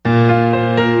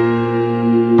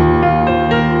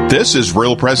This is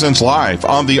Real Presence Live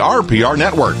on the RPR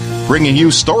Network, bringing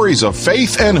you stories of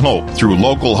faith and hope through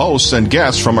local hosts and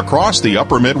guests from across the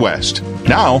upper Midwest.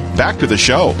 Now, back to the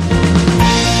show.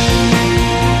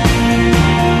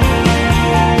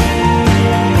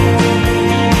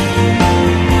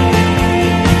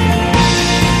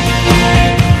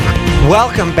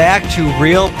 Welcome back to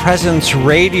Real Presence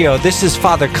Radio. This is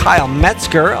Father Kyle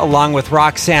Metzger along with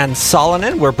Roxanne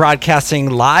Solonen. We're broadcasting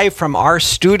live from our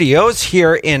studios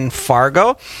here in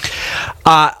Fargo.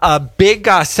 A big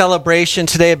celebration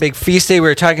today, a big feast day. We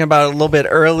were talking about it a little bit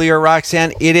earlier,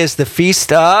 Roxanne. It is the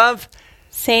feast of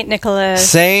St. Nicholas.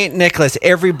 St. Nicholas.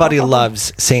 Everybody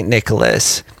loves St.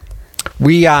 Nicholas.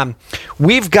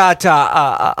 We've got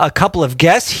a couple of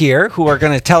guests here who are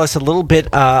going to tell us a little bit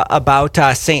about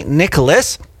St.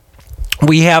 Nicholas.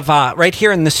 We have right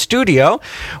here in the studio,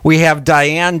 we have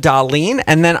Diane Darlene,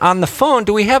 and then on the phone,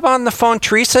 do we have on the phone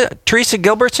Teresa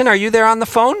Gilbertson? Are you there on the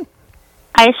phone?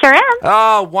 I sure am.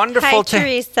 Oh, wonderful. Hi,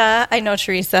 Teresa. I know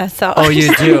Teresa, so. Oh,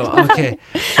 you do? Okay.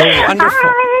 Oh, wonderful.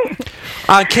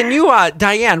 Hi. Can you,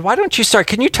 Diane, why don't you start?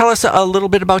 Can you tell us a little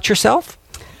bit about yourself?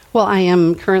 Well, I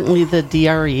am currently the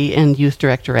DRE and youth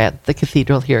director at the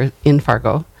cathedral here in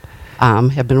Fargo.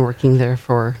 Have been working there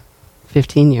for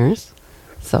 15 years.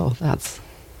 So that's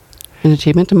an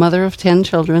achievement. A mother of 10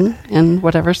 children and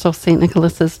whatever. So St.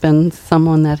 Nicholas has been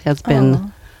someone that has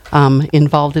been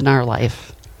involved in our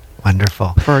life.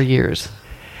 Wonderful. For years.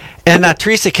 And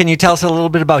Teresa, can you tell us a little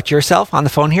bit about yourself on the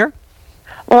phone here?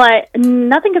 Well,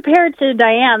 nothing compared to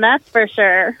Diane, that's for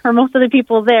sure, or most of the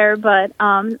people there, but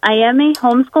I am a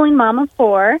homeschooling mom of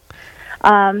 4.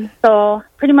 So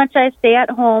pretty much I stay at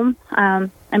home.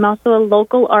 I'm also a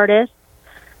local artist,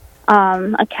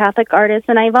 a Catholic artist,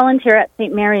 and I volunteer at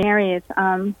St. Mary's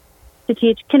to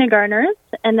teach kindergartners,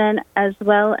 and then as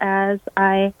well as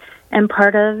I am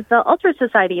part of the Ultra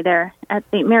Society there at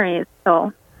St. Mary's,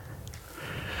 so...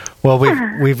 Well,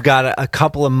 we've got a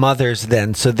couple of mothers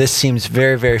then, so this seems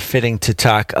very, very fitting to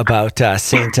talk about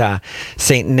Saint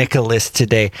Nicholas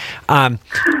today.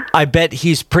 I bet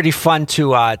he's pretty fun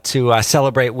to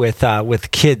celebrate with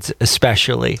kids,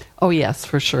 especially. Oh yes,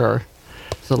 for sure.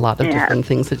 There's a lot of different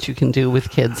things that you can do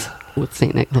with kids with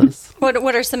Saint Nicholas.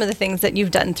 What are some of the things that you've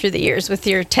done through the years with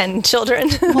your 10 children?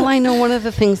 Well, I know one of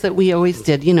the things that we always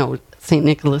did. You know, Saint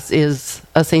Nicholas is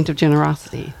a saint of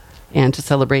generosity. And to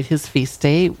celebrate his feast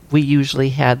day, we usually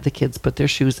had the kids put their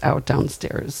shoes out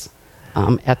downstairs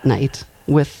at night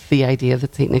with the idea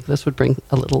that St. Nicholas would bring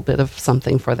a little bit of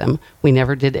something for them. We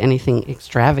never did anything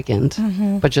extravagant,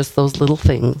 but just those little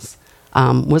things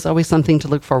was always something to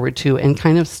look forward to and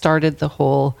kind of started the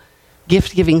whole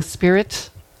gift-giving spirit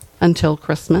until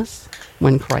Christmas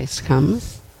when Christ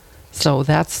comes. So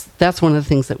that's one of the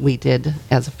things that we did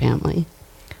as a family.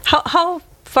 How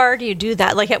far do you do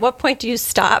that? Like, at what point do you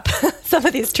stop some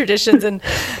of these traditions? And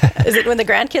is it when the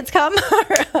grandkids come?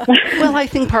 Well, I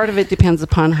think part of it depends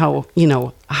upon how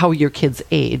your kids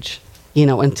age. You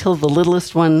know, until the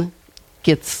littlest one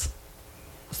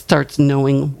starts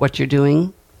knowing what you're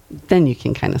doing, then you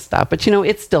can kind of stop. But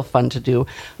it's still fun to do.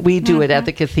 We do it at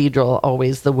the cathedral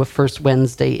always the first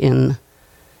Wednesday in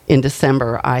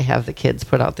December. I have the kids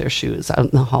put out their shoes out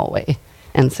in the hallway.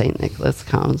 And St. Nicholas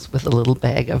comes with a little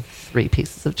bag of 3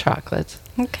 pieces of chocolate.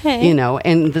 Okay.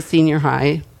 And the senior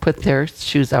high put their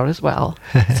shoes out as well.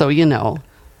 So,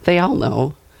 they all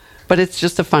know. But it's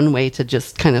just a fun way to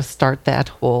just kind of start that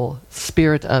whole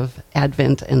spirit of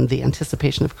Advent and the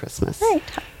anticipation of Christmas. Right.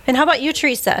 And how about you,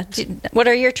 Teresa? What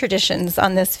are your traditions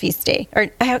on this feast day? Or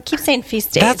I keep saying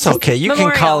feast day. That's okay. You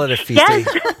Memorial. can call it a feast day.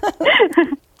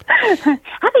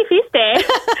 Happy feast day.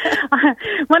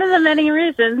 One of the many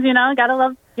reasons, gotta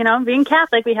love, being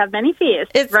Catholic. We have many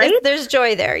feasts, right? There's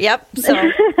joy there. Yep.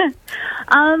 So,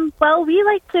 well, we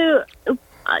like to,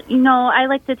 I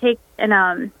like to take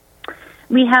and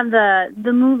we have the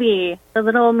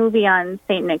little movie on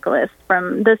St. Nicholas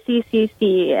from the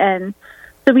CCC, and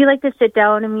so we like to sit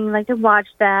down and we like to watch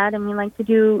that, and we like to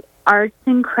do arts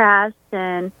and crafts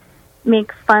and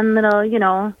make fun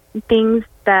little, things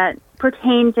that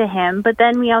pertain to him. But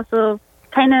then we also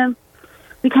kind of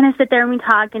sit there and we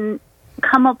talk and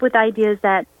come up with ideas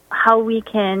that how we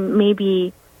can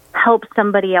maybe help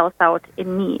somebody else out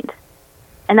in need.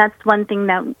 And that's one thing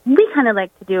that we kind of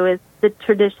like to do, is the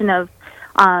tradition of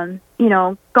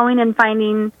going and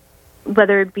finding,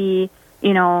 whether it be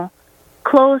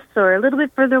close or a little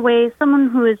bit further away, someone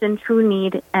who is in true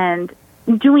need, and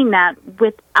doing that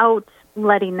without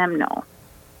letting them know.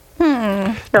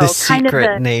 So the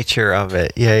secret nature of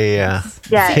it. Yeah.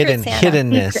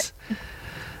 Hiddenness.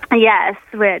 Yes,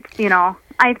 which,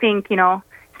 I think,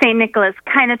 St. Nicholas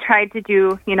kind of tried to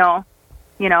do,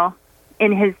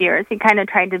 in his years. He kind of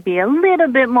tried to be a little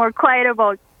bit more quiet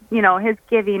about, his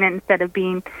giving instead of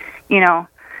being,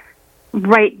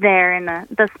 right there in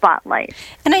the spotlight.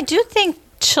 And I do think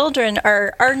children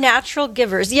are natural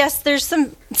givers. Yes, there's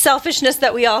some selfishness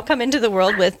that we all come into the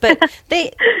world with, but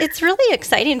it's really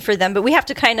exciting for them, but we have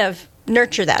to kind of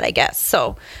nurture that, I guess.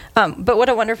 So, but what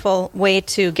a wonderful way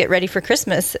to get ready for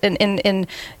Christmas and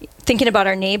thinking about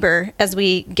our neighbor as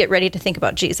we get ready to think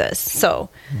about Jesus. So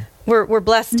we're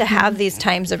blessed to have these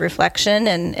times of reflection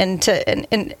and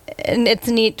it's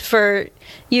neat for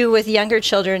you with younger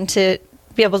children to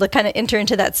be able to kind of enter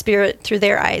into that spirit through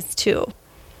their eyes too.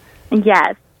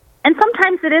 Yes. And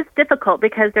sometimes it is difficult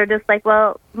because they're just like,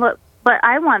 well, look, but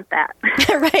I want that.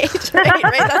 right.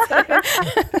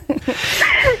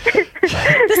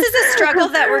 This is a struggle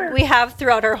that we have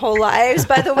throughout our whole lives,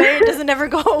 by the way. It doesn't ever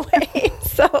go away.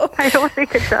 So I don't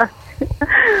think it does.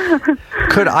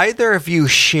 Could either of you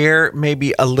share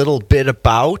maybe a little bit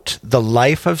about the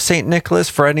life of St. Nicholas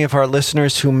for any of our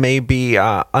listeners who may be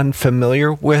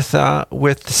unfamiliar with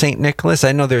St. Nicholas?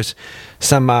 I know there's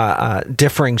some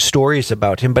differing stories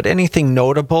about him, but anything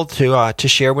notable to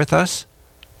share with us?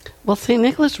 Well, St.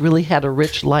 Nicholas really had a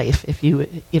rich life. If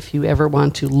you ever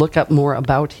want to look up more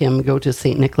about him, go to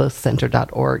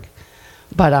stnicholascenter.org.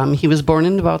 But he was born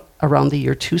in around the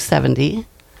year 270.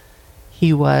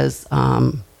 He was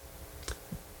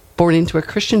born into a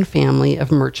Christian family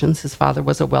of merchants. His father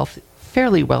was a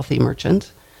fairly wealthy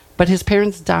merchant, but his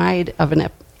parents died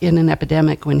in an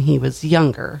epidemic when he was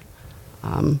younger,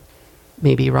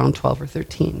 maybe around 12 or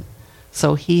 13.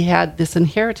 So he had this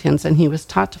inheritance, and he was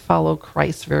taught to follow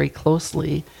Christ very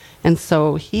closely. And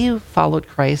so he followed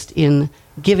Christ in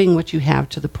giving what you have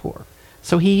to the poor.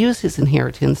 So he used his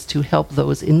inheritance to help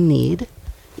those in need,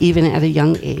 even at a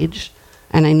young age.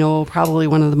 And I know probably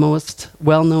one of the most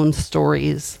well-known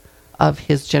stories of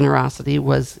his generosity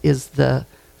is the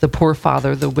poor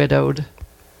father, the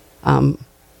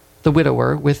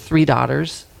widower with 3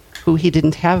 daughters, who he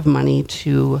didn't have money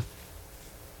to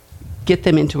get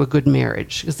them into a good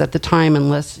marriage. Because at the time,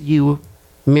 unless you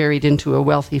married into a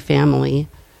wealthy family,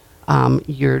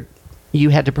 you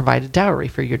had to provide a dowry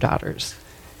for your daughters.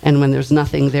 And when there's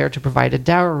nothing there to provide a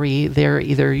dowry, they're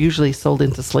either usually sold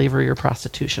into slavery or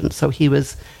prostitution. So he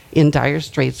was in dire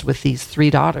straits with these 3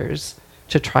 daughters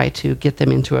to try to get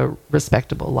them into a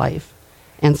respectable life.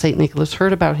 And St. Nicholas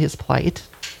heard about his plight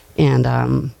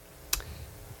and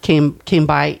came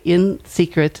by in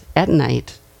secret at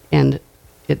night, and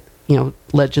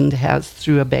legend has,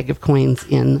 threw a bag of coins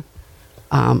in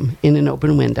an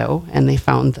open window, and they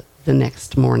found the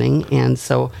next morning. And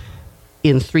so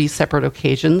in 3 separate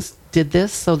occasions did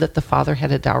this so that the father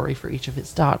had a dowry for each of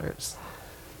his daughters.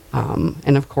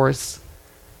 And of course,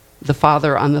 the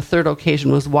father on the 3rd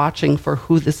occasion was watching for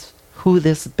who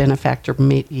this benefactor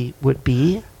maybe would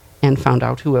be, and found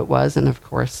out who it was. And of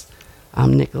course,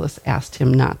 Nicholas asked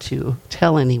him not to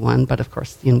tell anyone, but of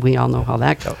course, we all know how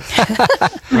that goes,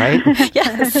 right?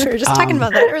 Yes, we were just talking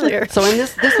about that earlier. So, and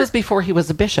this was before he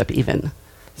was a bishop, even.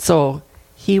 So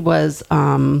he was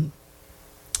about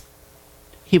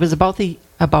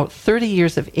 30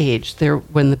 years of age there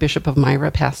when the Bishop of Myra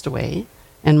passed away.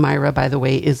 And Myra, by the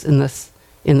way, is in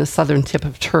the southern tip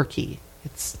of Turkey.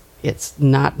 It's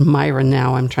not Myra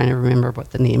now. I'm trying to remember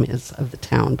what the name is of the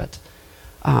town, but.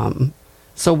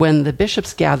 So when the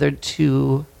bishops gathered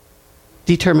to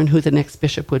determine who the next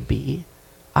bishop would be,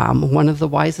 one of the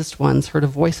wisest ones heard a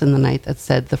voice in the night that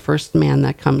said, the first man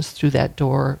that comes through that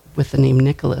door with the name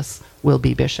Nicholas will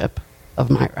be Bishop of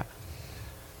Myra.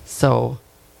 So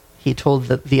he told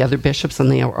the other bishops, and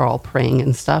they were all praying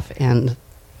and stuff, and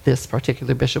this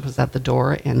particular bishop was at the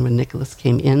door, and when Nicholas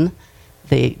came in,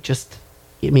 they just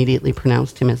immediately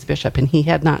pronounced him as bishop, and he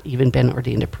had not even been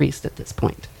ordained a priest at this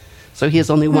point. So he is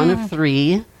only one of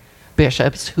 3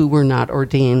 bishops who were not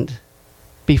ordained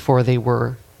before they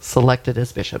were selected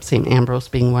as bishops, St. Ambrose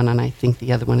being one, and I think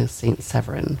the other one is St.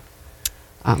 Severin.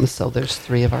 So there's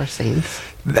 3 of our saints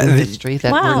in history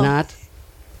that were not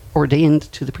ordained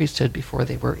to the priesthood before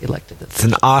they were elected. It's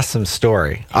an awesome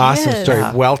story. Awesome story.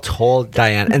 Yeah. Well told,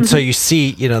 Diane. And so you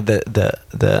see,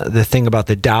 the thing about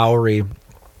the dowry.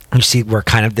 You see where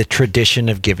kind of the tradition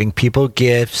of giving people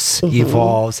gifts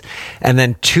evolves. And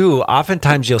then 2,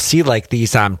 oftentimes you'll see like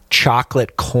these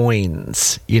chocolate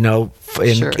coins,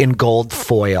 in gold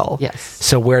foil. Yes.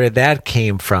 So where did that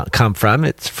come from?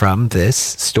 It's from this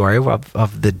story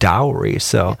of the dowry.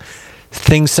 So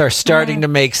things are starting to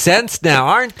make sense now,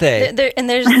 aren't they? And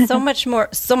there's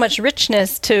so much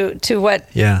richness to what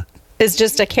is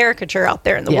just a caricature out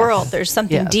there in the Yes. world. There's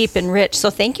something Yes. deep and rich. So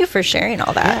thank you for sharing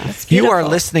all that. It's You are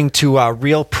beautiful. listening to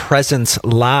Real Presence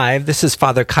Live. This is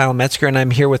Father Kyle Metzger, and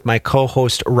I'm here with my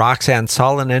co-host Roxanne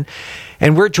Solonen.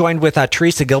 And we're joined with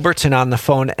Teresa Gilbertson on the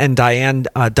phone and Diane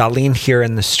Darlene here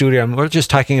in the studio. And we're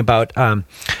just talking about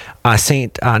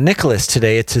St. Nicholas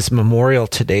today. It's his memorial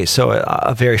today. So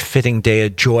a very fitting day, a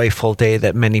joyful day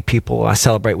that many people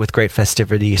celebrate with great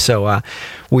festivity. So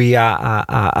we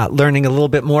are learning a little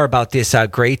bit more about this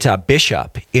great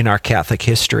bishop in our Catholic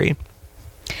history.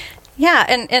 Yeah,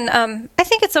 and I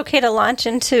think it's okay to launch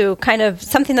into kind of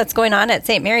something that's going on at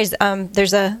St. Mary's.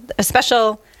 There's a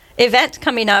special event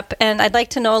coming up, and I'd like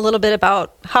to know a little bit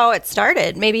about how it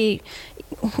started. Maybe,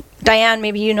 Diane,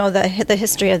 maybe you know the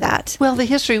history of that. Well, the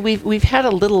history, we've had a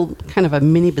little kind of a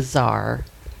mini bazaar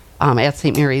at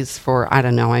St. Mary's for, I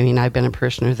don't know, I mean, I've been a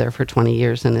parishioner there for 20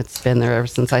 years, and it's been there ever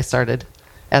since I started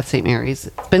at St. Mary's.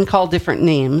 It's been called different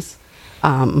names,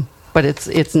 but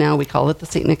it's now, we call it the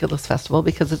St. Nicholas Festival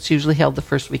because it's usually held the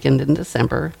first weekend in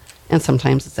December, and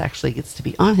sometimes it actually gets to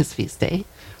be on his feast day,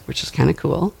 which is kind of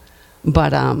cool.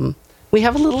 But we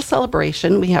have a little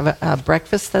celebration. We have a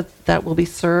breakfast that will be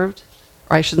served,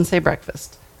 or I shouldn't say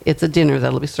breakfast. It's a dinner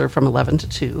that will be served from 11 to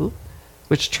 2,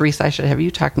 which, Teresa, I should have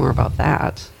you talk more about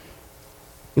that.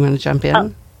 You want to jump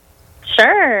in?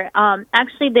 Sure.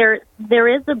 Actually, there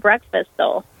is a breakfast,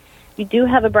 though. We do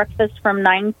have a breakfast from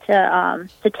 9 to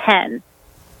 10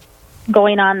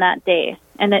 going on that day.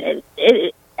 And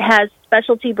it has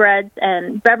specialty breads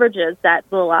and beverages that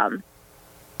will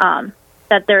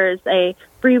that there is a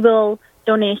free will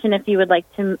donation if you would like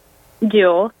to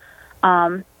do.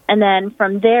 And then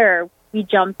from there, we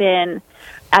jump in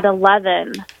at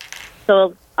 11.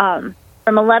 So from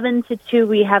 11 to 2,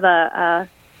 we have an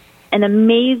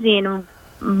amazing,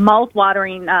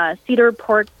 mouth-watering cedar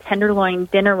pork tenderloin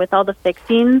dinner with all the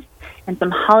fixings and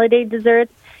some holiday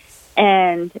desserts.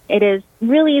 And it is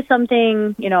really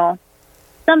something,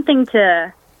 something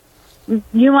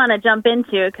you want to jump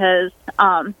into because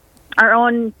our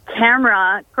own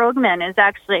Tamara Krogman is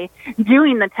actually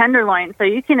doing the tenderloin, so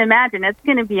you can imagine it's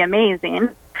going to be amazing,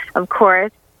 of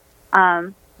course.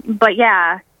 But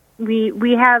yeah,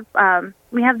 we have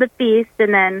the feast,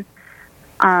 and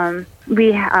then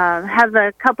we have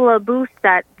a couple of booths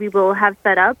that we will have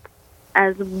set up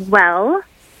as well.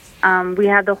 We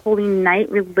have the Holy Night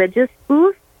Religious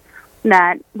booth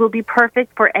that will be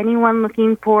perfect for anyone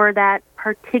looking for that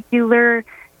particular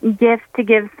gift to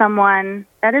give someone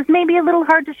that is maybe a little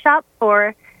hard to shop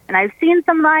for. And I've seen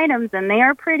some items, and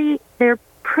they're pretty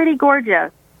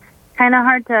gorgeous. Kind of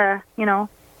hard to,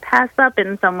 pass up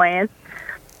in some ways.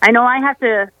 I know I have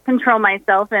to control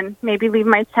myself and maybe leave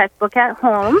my checkbook at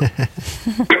home.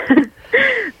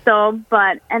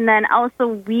 And then also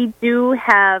we do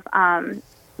have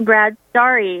Brad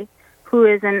Starry, who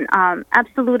is an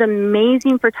absolute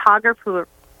amazing photographer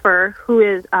who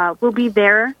is will be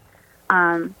there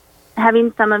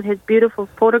having some of his beautiful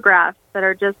photographs that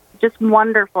are just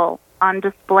wonderful on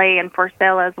display and for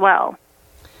sale as well.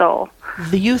 So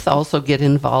the youth also get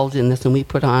involved in this, and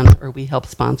we help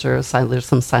sponsor there's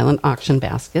some silent auction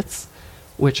baskets,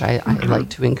 which I like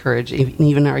to encourage.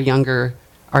 Even our younger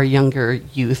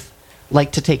youth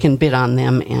like to take and bid on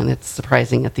them, and it's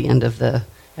surprising at the end of at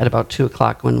about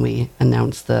 2:00 when we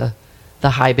announce the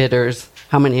high bidders,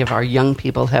 how many of our young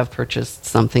people have purchased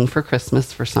something for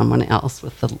Christmas for someone else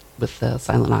with the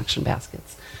silent auction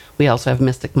baskets. We also have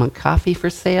Mystic Monk coffee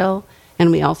for sale, and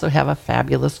we also have a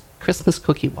fabulous Christmas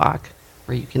cookie walk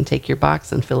where you can take your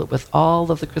box and fill it with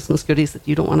all of the Christmas goodies that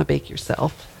you don't want to bake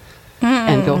yourself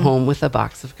and go home with a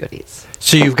box of goodies.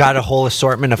 So you've got a whole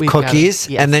assortment of cookies,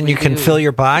 yes, and then we you can do. fill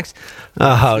your box.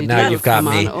 Oh, We now do. you've got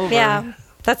Come me. on over. Yeah,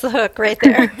 that's the hook right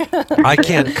there. I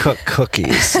can't cook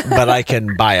cookies, but I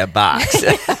can buy a box.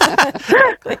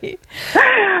 Exactly.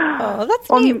 Oh, that's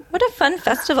neat. What a fun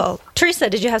festival. Teresa,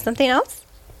 did you have something else?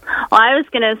 Well, I was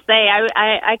going to say,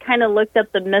 I kind of looked up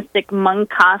the Mystic Monk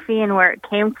coffee and where it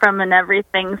came from and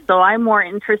everything, so I'm more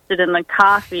interested in the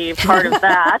coffee part of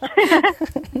that.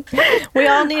 We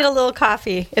all need a little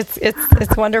coffee.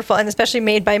 It's wonderful, and especially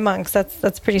made by monks.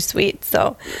 That's pretty sweet.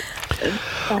 So,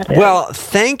 Well,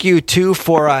 thank you, too,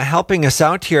 for helping us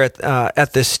out here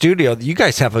at the studio. You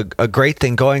guys have a great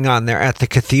thing going on there at the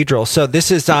cathedral. So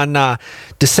this is on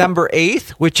December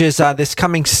 8th, which is this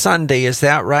coming Sunday. Is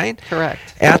that right? Correct.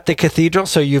 At the cathedral.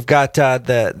 So you've got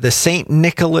the St.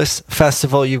 Nicholas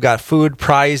Festival. You've got food,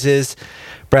 prizes.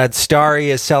 Brad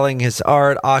Starry is selling his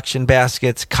art, auction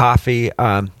baskets, coffee.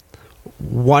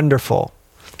 Wonderful.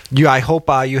 I hope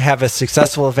you have a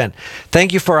successful event.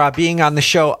 Thank you for being on the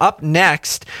show. Up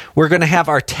next, we're going to have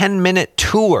our 10-minute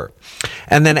tour.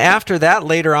 And then after that,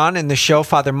 later on in the show,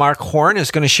 Father Mark Horn is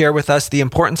going to share with us the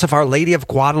importance of Our Lady of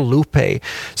Guadalupe.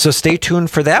 So stay tuned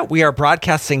for that. We are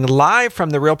broadcasting live from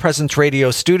the Real Presence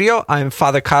Radio studio. I'm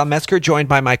Father Kyle Metzger, joined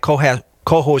by my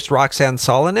co-host Roxanne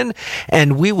Solonen,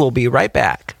 and we will be right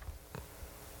back.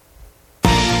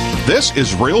 This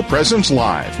is Real Presence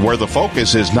Live, where the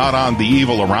focus is not on the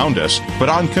evil around us, but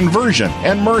on conversion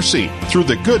and mercy through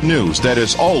the good news that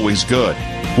is always good.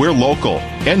 We're local,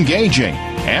 engaging,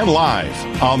 and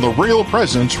live on the Real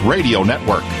Presence Radio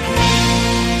Network.